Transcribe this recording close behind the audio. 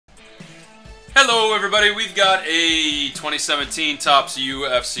Hello everybody, we've got a 2017 Topps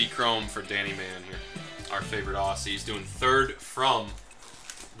UFC Chrome for Danny Man here. Our favorite Aussie. He's doing third from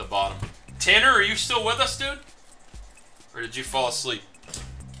the bottom. Tanner, are you still with us, dude? Or did you fall asleep?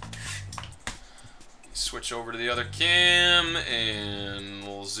 Switch over to the other cam and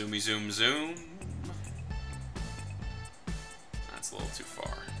we'll zoomy zoom. That's a little too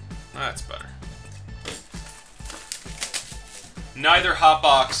far. That's better. Neither hot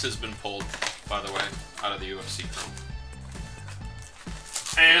box has been pulled, by the way, out of the UFC Chrome.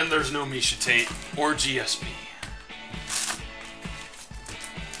 And there's no Misha Tate or GSP.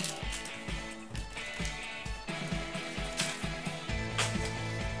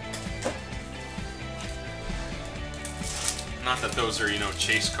 Not that those are, you know,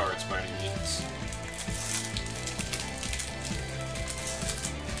 chase cards by any means.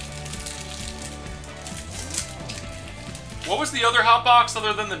 What was the other hot box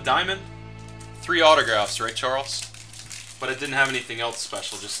other than the diamond? 3 autographs, right, Charles? But it didn't have anything else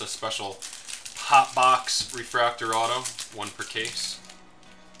special, just a special hot box refractor auto, 1 per case.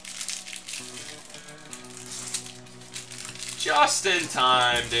 Just in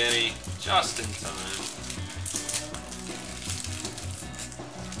time, Danny. Just in time.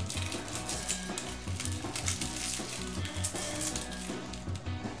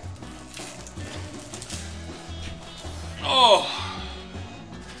 Oh!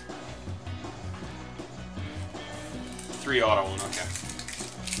 3 auto one, okay.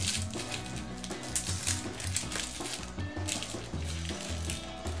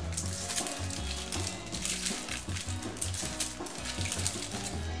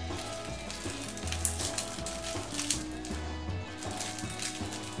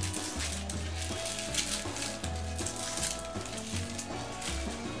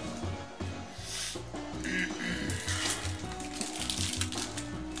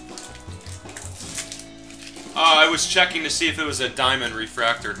 I was checking to see if it was a diamond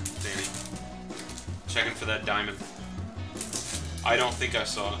refractor, Danny. Checking for that diamond. I don't think I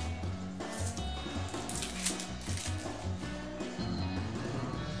saw it.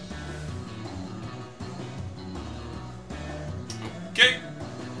 Okay.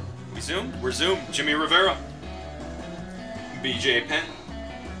 We zoomed? We're zoomed. Jimmie Rivera. BJ Penn.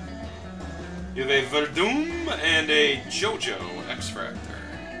 You have a Verdum and a JoJo X-Fractor.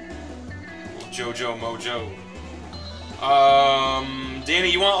 JoJo Mojo.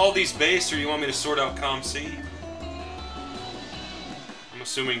 Danny, you want all these base, or you want me to sort out Com C? I'm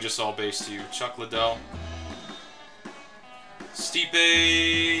assuming just all base to you. Chuck Liddell.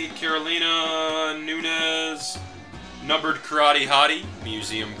 Stipe, Carolina, Nunes, numbered Karate Hottie,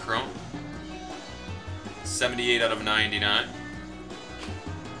 Museum Chrome. 78 out of 99.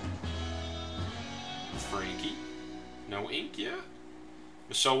 Frankie. No ink yet.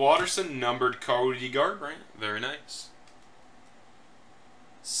 Michelle Watterson, numbered Cody Garbrandt. Very nice.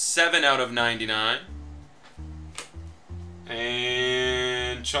 7 out of 99.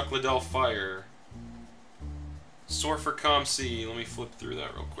 And Chuck Liddell Fire. Sore for Com C. Let me flip through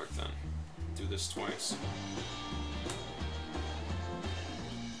that real quick then. Do this twice.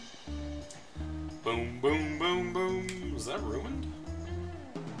 Boom, boom, boom, boom. Was that ruined?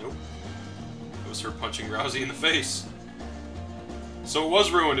 Nope. It was her punching Rousey in the face. So it was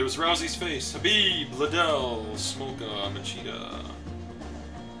ruined. It was Rousey's face. Habib, Liddell, Smolka, Machida.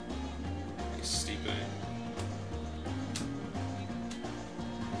 Stipe.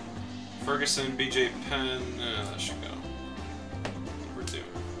 Ferguson, BJ Penn. That should go. Number 2.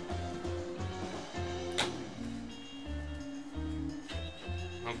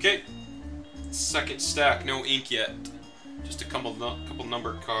 Okay. Second stack. No ink yet. Just a couple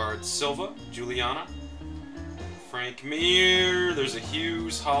numbered cards. Silva, Juliana. Frank Mir, there's a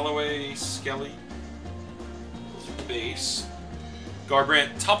Hughes, Holloway, Skelly. Those are base.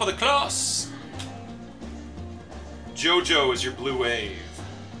 Garbrandt, top of the class. JoJo is your blue wave.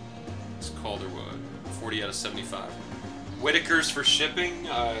 It's Calderwood, 40 out of 75. Whitaker's for shipping,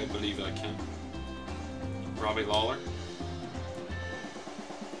 I believe I can. Robbie Lawler.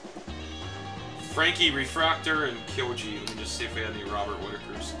 Frankie, Refractor, and Kyoji. Let me just see if we had any Robert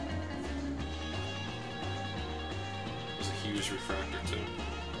Whitakers. Hughes refractor too.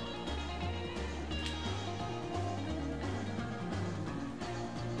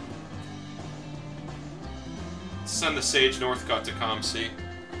 Send the Sage Northcutt to Com C.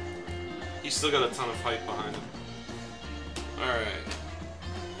 He's still got a ton of hype behind him. Alright.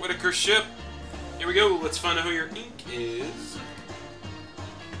 Whitaker ship. Here we go. Let's find out who your ink is.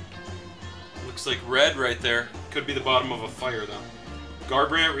 Looks like red right there. Could be the bottom of a fire though.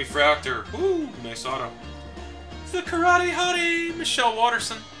 Garbrandt refractor. Woo! Nice auto. The Karate Hottie, Michelle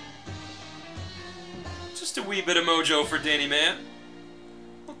Watterson. Just a wee bit of mojo for Danny Man.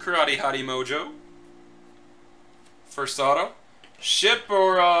 A little karate hottie mojo. First auto. Ship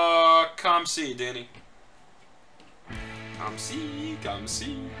or ComC, Danny?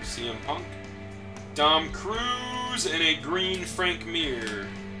 ComC, CM Punk. Dom Cruz and a green Frank Mir.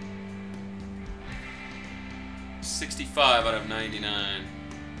 65 out of 99.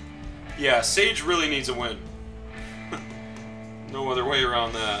 Yeah, Sage really needs a win. No other way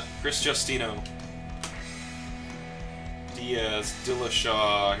around that. Chris Justino. Diaz,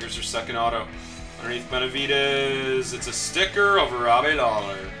 Dillashaw. Here's your second auto. Underneath Benavidez, it's a sticker of Robbie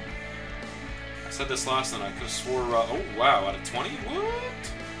Lawler. I said this last night. I could have swore. Oh wow, out of 20?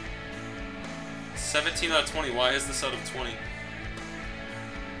 What? 17 out of 20. Why is this out of 20?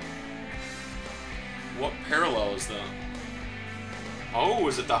 What parallel is that? Oh,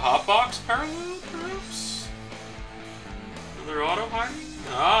 is it the Hotbox parallel, perhaps? Another auto hiding?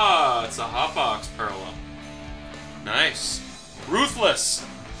 Ah, it's a Hotbox parallel. Nice. Ruthless.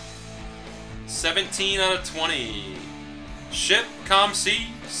 17 out of 20. Ship, ComC,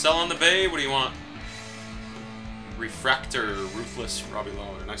 sell on the bay. What do you want? Refractor, Ruthless, Robbie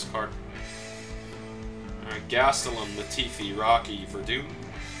Lawler. Nice card. Alright, Gastelum, Latifi, Rocky, Verdun.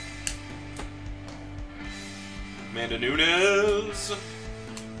 Amanda Nunes.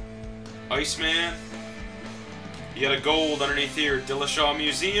 Iceman. You got a gold underneath here. Dillashaw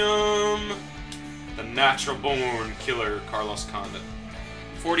Museum. The Natural Born Killer, Carlos Condit.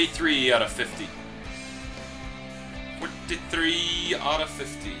 43 out of 50. 43 out of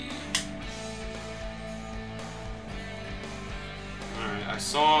 50. Alright, I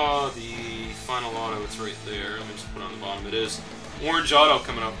saw the final auto. It's right there. Let me just put it on the bottom. It is. Orange auto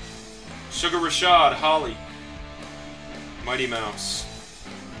coming up. Sugar Rashad, Holly. Mighty Mouse.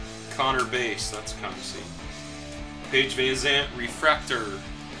 Connor Base. That's ComC. Paige Van Zandt, Refractor.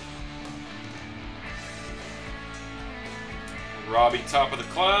 Robbie, top of the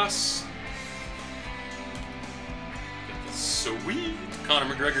class. Sweet. Conor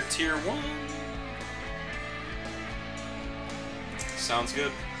McGregor, Tier 1. Sounds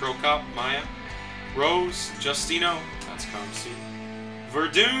good. Crow Cop, Maya. Rose, Justino. That's ComC.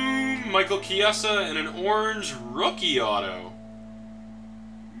 Verdun, Michael Chiesa, and an orange rookie auto.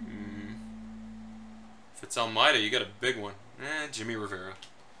 If it's Almeida, you got a big one. Jimmie Rivera.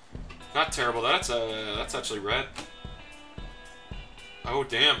 Not terrible. That's actually red. Oh,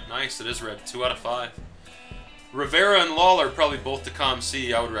 damn. Nice. It is red. 2 out of 5. Rivera and Lawler probably both to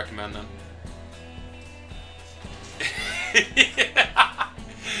ComC. I would recommend them.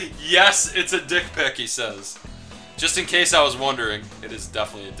 Yes, it's a dick pic, he says. Just in case I was wondering, it is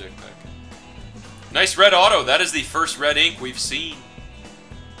definitely a dick pic. Nice red auto. That is the first red ink we've seen.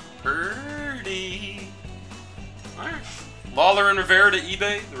 Pretty. Alright. Lawler and Rivera to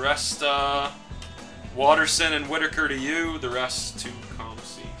eBay. The rest, Watterson and Whitaker to you. The rest to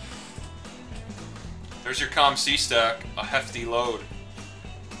ComC. There's your ComC stack. A hefty load.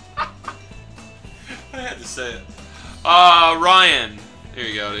 I had to say it. Ryan. There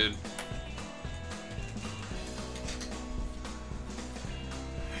you go, dude.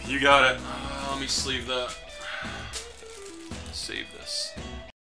 You got it. Let me sleeve that. Save this.